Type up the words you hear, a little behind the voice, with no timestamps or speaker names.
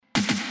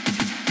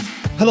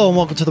Hello and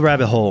welcome to The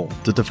Rabbit Hole,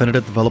 the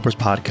Definitive Developers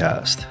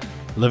Podcast.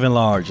 Living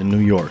large in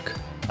New York.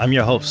 I'm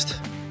your host,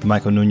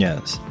 Michael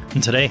Nunez.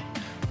 And today,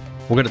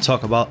 we're going to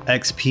talk about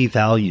XP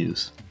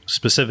values,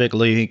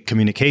 specifically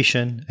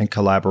communication and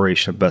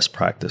collaboration best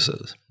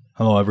practices.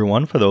 Hello,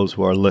 everyone. For those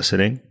who are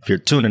listening, if you're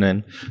tuning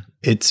in,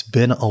 it's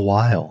been a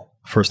while.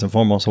 First and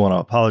foremost, I want to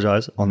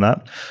apologize on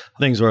that.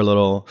 Things were a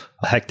little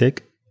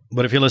hectic.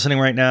 But if you're listening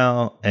right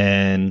now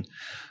and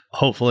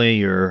hopefully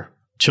your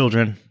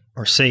children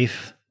are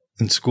safe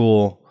in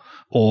school,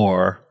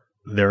 or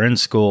they're in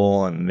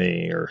school and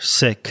they are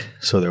sick,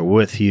 so they're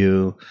with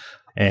you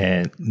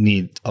and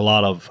need a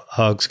lot of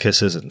hugs,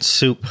 kisses, and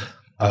soup,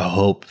 I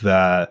hope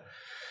that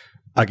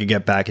I could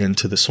get back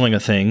into the swing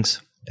of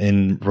things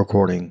in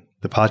recording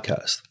the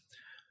podcast.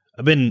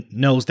 I've been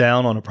nose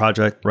down on a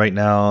project right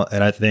now,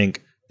 and I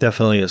think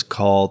definitely is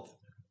called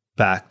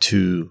back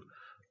to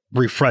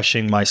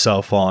refreshing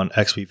myself on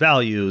XP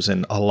values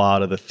and a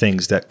lot of the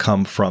things that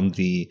come from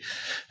the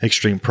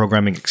Extreme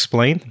Programming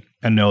Explained.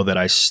 I know that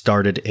I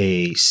started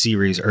a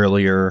series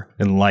earlier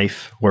in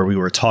life where we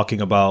were talking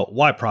about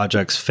why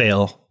projects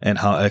fail and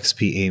how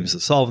XP aims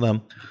to solve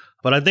them.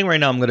 But I think right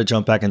now I'm going to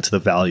jump back into the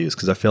values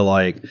because I feel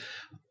like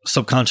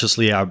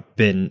subconsciously I've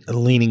been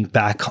leaning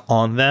back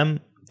on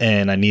them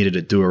and I needed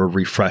to do a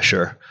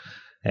refresher.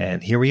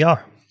 And here we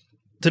are.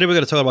 Today we're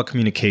going to talk about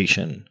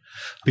communication.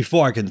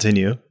 Before I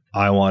continue,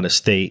 I want to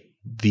state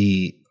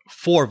the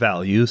 4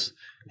 values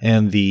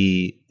and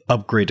the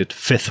upgraded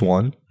 5th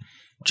one,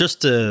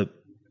 just to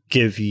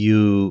give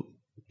you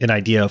an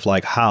idea of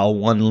like how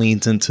one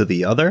leans into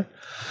the other,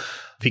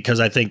 because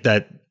I think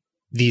that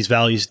these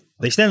values,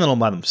 they stand alone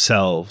by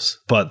themselves,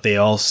 but they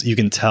also, you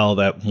can tell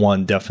that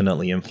one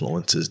definitely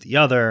influences the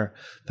other,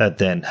 that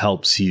then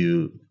helps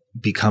you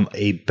become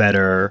a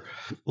better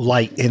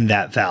light in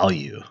that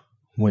value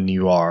when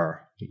you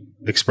are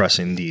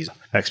expressing these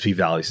XP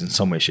values in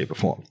some way, shape, or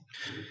form.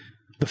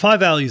 The 5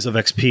 values of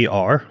XP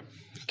are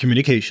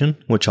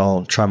communication, which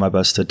I'll try my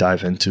best to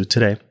dive into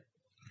today,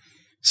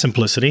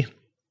 simplicity,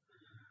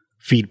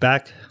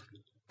 feedback,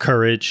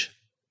 courage,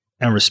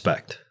 and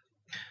respect.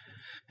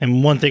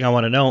 And one thing I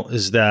want to note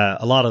is that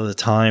a lot of the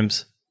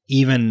times,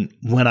 even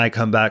when I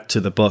come back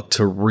to the book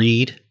to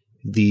read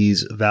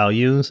these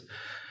values,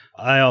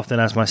 I often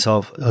ask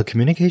myself,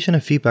 communication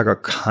and feedback are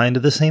kind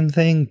of the same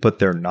thing, but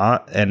they're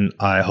not. And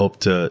I hope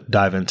to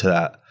dive into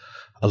that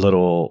a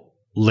little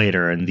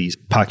later in these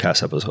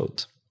podcast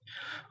episodes.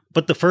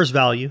 But the first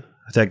value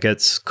that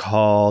gets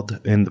called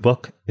in the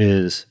book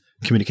is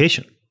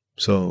communication.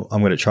 So I'm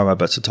going to try my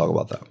best to talk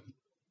about that.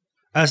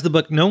 As the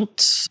book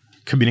notes,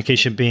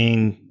 communication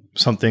being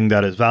something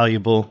that is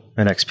valuable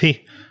in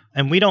XP,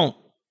 and we don't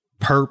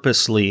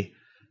purposely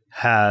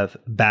have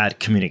bad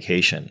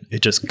communication.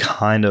 It just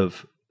kind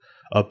of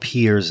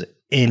appears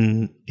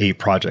in a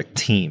project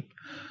team.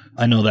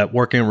 I know that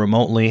working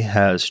remotely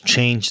has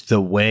changed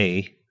the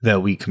way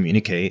that we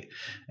communicate,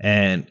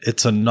 and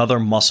it's another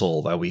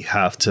muscle that we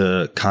have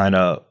to kind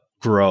of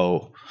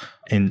grow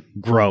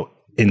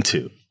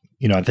into.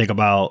 You know, I think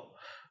about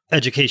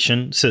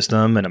education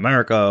system in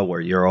America where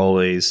you're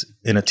always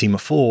in a team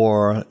of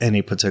 4 in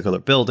a particular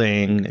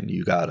building and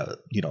you gotta,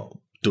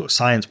 do a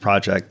science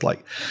project.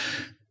 Like,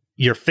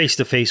 you're face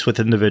to face with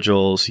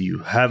individuals, you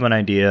have an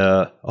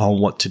idea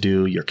on what to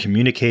do, you're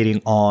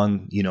communicating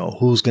on,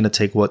 who's going to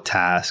take what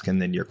task,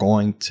 and then you're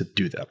going to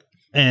do them.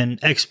 And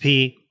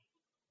XP,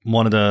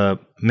 one of the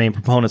main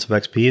proponents of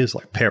XP is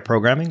like pair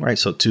programming, right?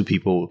 So 2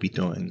 people will be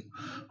doing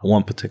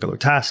one particular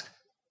task.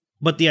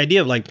 But the idea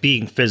of like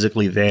being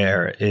physically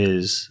there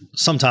is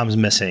sometimes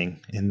missing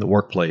in the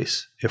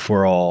workplace if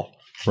we're all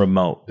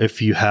remote,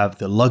 if you have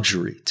the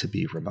luxury to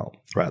be remote,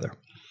 rather.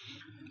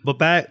 But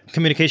bad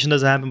communication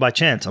doesn't happen by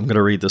chance. I'm going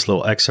to read this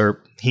little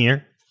excerpt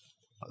here.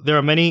 There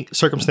are many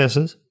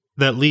circumstances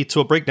that lead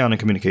to a breakdown in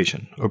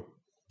communication. A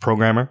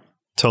programmer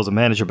tells a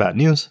manager bad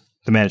news.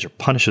 The manager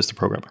punishes the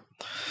programmer.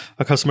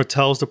 A customer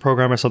tells the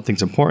programmer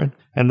something's important,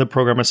 and the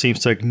programmer seems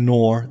to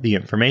ignore the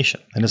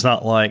information. And it's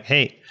not like,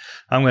 hey,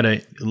 I'm going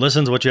to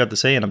listen to what you have to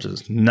say, and I'm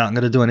just not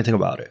going to do anything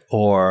about it.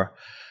 Or,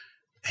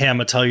 hey, I'm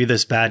going to tell you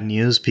this bad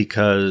news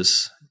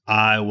because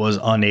I was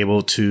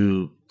unable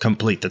to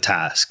complete the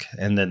task.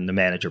 And then the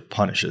manager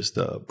punishes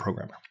the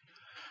programmer.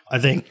 I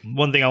think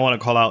one thing I want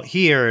to call out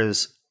here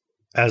is,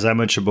 as I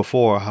mentioned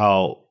before,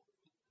 how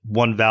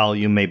one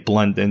value may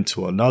blend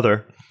into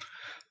another.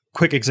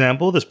 Quick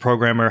example, this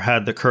programmer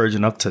had the courage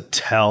enough to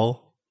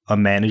tell a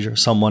manager,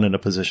 someone in a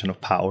position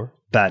of power,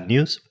 bad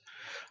news.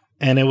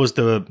 And it was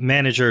the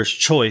manager's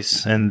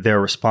choice and their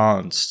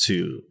response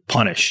to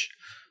punish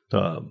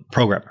the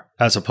programmer,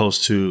 as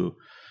opposed to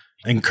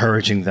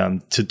encouraging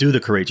them to do the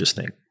courageous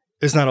thing.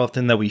 It's not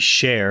often that we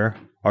share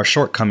our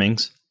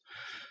shortcomings,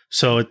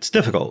 so it's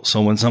difficult.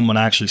 So when someone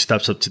actually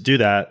steps up to do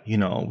that,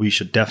 we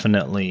should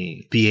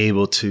definitely be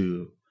able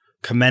to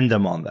commend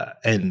them on that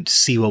and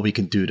see what we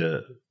can do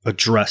to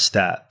address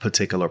that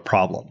particular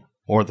problem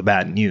or the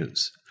bad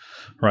news,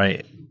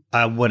 right?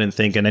 I wouldn't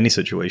think in any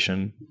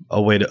situation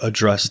a way to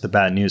address the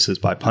bad news is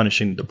by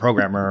punishing the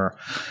programmer,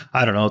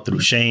 I don't know, through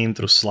shame,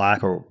 through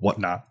slack or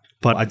whatnot.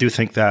 But I do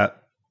think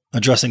that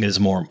addressing it is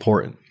more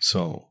important.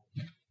 So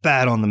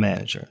bad on the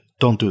manager.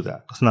 Don't do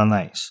that. It's not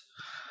nice.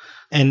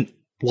 And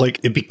like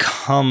it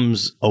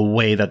becomes a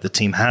way that the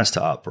team has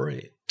to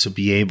operate to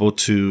be able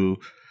to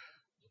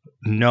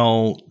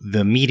know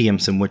the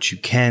mediums in which you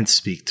can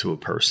speak to a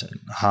person.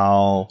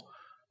 How,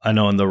 I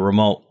know in the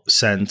remote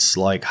sense,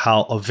 like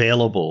how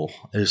available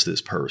is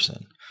this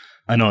person?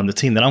 I know on the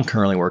team that I'm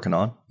currently working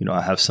on,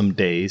 I have some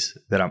days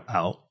that I'm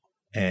out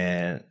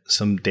and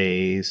some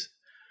days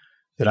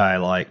that I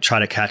like try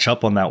to catch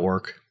up on that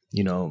work,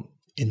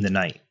 in the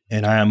night.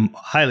 And I am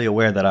highly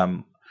aware that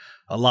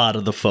a lot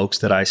of the folks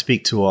that I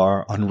speak to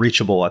are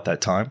unreachable at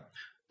that time.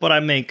 But I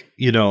make,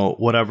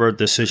 whatever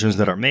decisions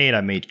that are made,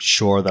 I make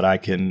sure that I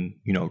can,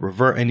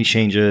 revert any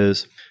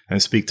changes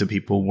and speak to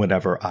people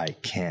whenever I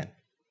can.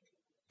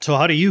 So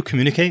how do you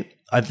communicate?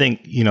 I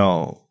think,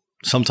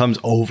 sometimes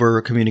over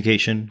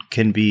communication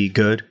can be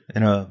good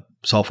in a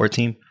software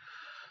team.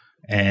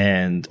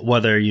 And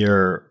whether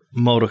your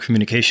mode of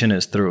communication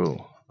is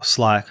through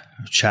Slack,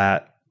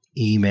 chat,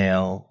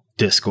 email,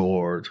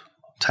 Discord,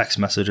 text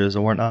messages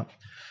or whatnot,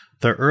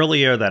 the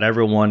earlier that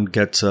everyone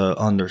gets an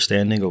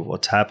understanding of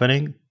what's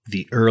happening,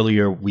 the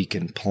earlier we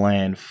can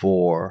plan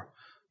for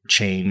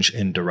change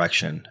in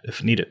direction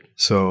if needed.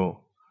 So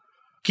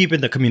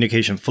keeping the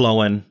communication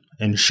flowing,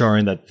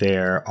 ensuring that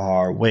there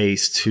are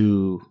ways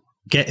to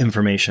get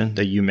information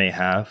that you may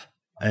have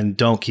and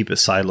don't keep it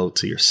siloed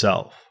to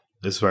yourself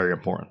is very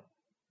important.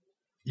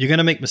 You're going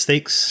to make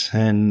mistakes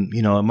and,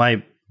 it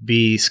might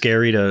be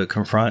scary to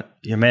confront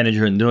your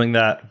manager in doing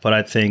that, but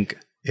I think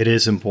it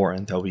is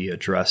important that we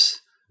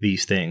address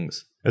these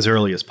things as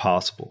early as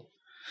possible.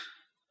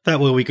 That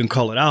way we can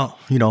call it out,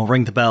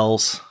 ring the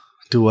bells,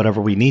 do whatever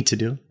we need to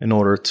do in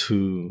order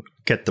to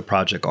get the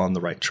project on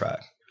the right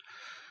track.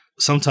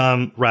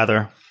 Sometime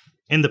rather,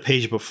 in the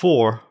page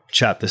before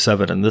chapter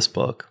 7 in this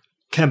book,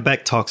 Ken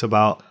Beck talks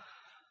about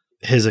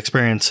his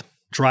experience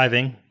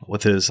driving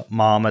with his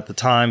mom at the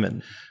time,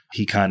 and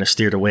he kind of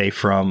steered away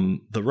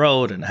from the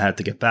road and had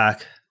to get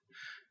back.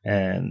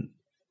 And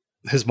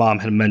his mom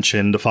had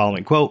mentioned the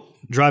following quote,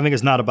 "Driving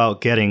is not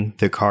about getting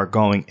the car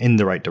going in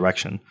the right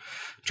direction.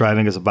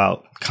 Driving is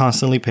about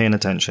constantly paying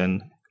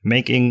attention,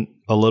 making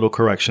a little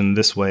correction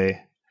this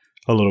way,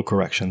 a little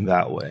correction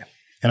that way."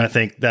 And I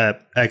think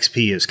that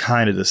XP is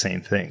kind of the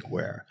same thing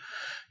where,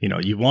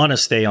 you want to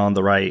stay on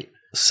the right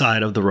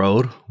side of the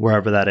road,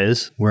 wherever that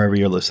is, wherever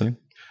you're listening,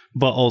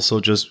 but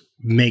also just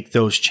make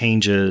those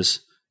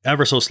changes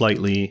ever so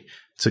slightly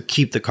to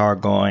keep the car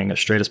going as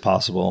straight as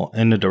possible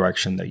in the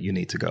direction that you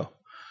need to go.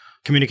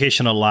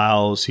 Communication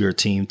allows your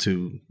team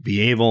to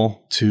be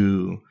able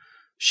to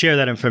share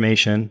that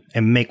information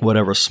and make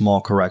whatever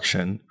small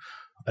correction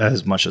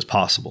as much as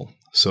possible.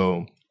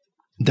 So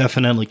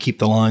definitely keep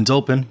the lines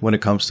open when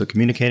it comes to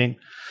communicating.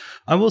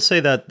 I will say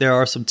that there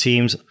are some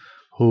teams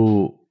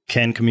who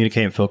can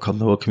communicate and feel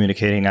comfortable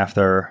communicating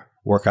after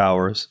work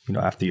hours,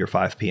 after your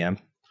 5 p.m.,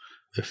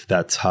 if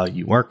that's how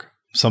you work.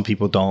 Some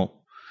people don't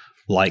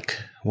like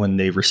when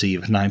they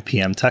receive 9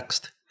 p.m.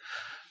 text.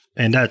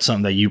 And that's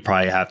something that you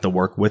probably have to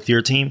work with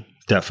your team,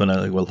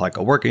 definitely with like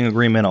a working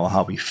agreement on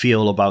how we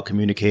feel about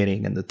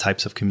communicating and the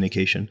types of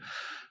communication.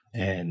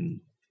 And,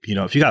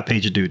 if you got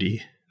pager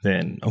duty,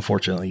 then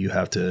unfortunately you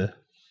have to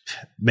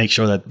make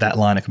sure that that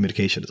line of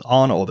communication is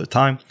on all the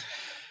time.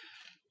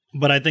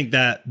 But I think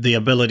that the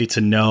ability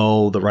to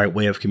know the right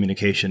way of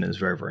communication is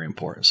very, very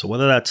important. So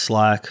whether that's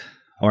Slack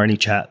or any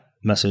chat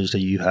message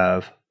that you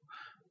have,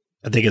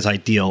 I think it's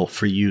ideal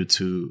for you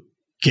to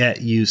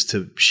get used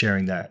to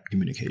sharing that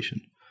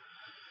communication.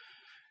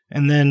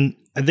 And then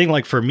I think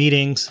like for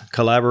meetings,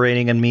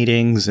 collaborating in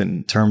meetings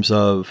in terms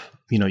of,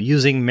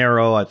 using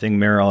Miro, I think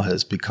Miro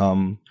has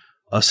become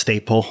a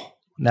staple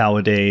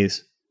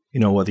nowadays,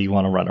 whether you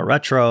want to run a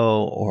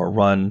retro or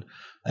run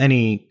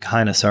any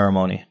kind of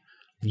ceremony.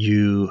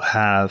 You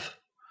have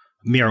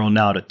Miro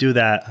now to do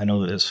that. I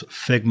know there's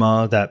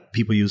Figma that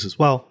people use as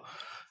well.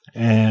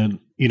 And,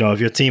 if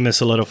your team is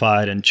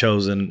solidified and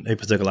chosen a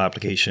particular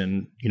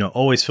application,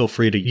 always feel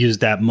free to use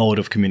that mode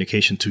of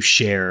communication to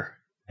share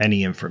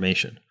any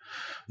information.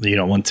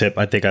 One tip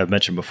I think I've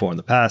mentioned before in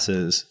the past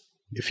is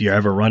if you're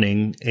ever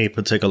running a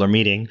particular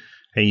meeting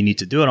and you need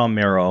to do it on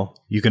Miro,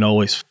 you can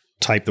always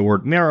type the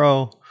word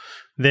Miro,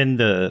 then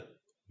the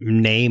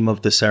name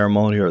of the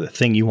ceremony or the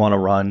thing you want to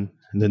run,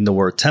 and then the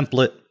word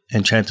template,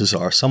 and chances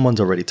are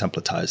someone's already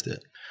templatized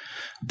it.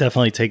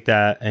 Definitely take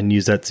that and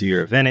use that to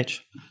your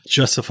advantage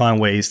just to find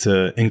ways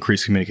to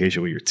increase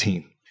communication with your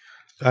team.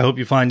 I hope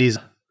you find these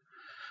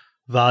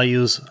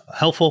values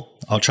helpful.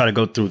 I'll try to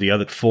go through the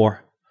other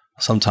 4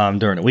 sometime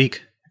during the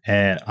week,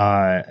 and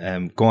I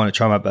am going to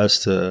try my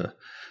best to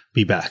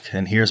be back.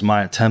 And here's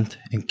my attempt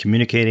in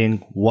communicating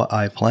what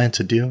I plan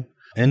to do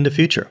in the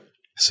future.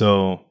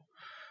 So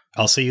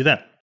I'll see you then.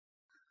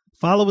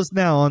 Follow us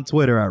now on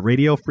Twitter at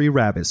Radio Free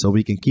Rabbit so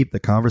we can keep the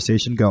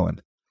conversation going.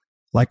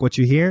 Like what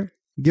you hear?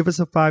 Give us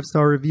a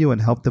 5-star review and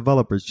help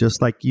developers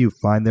just like you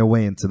find their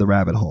way into the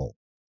rabbit hole.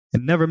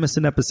 And never miss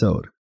an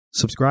episode.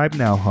 Subscribe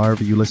now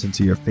however you listen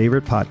to your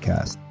favorite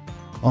podcast.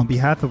 On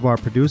behalf of our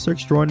producer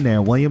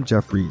extraordinaire, William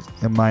Jeffries,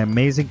 and my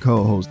amazing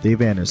co-host,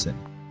 Dave Anderson,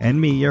 and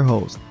me, your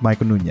host,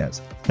 Michael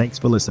Nunez, thanks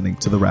for listening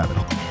to The Rabbit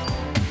Hole.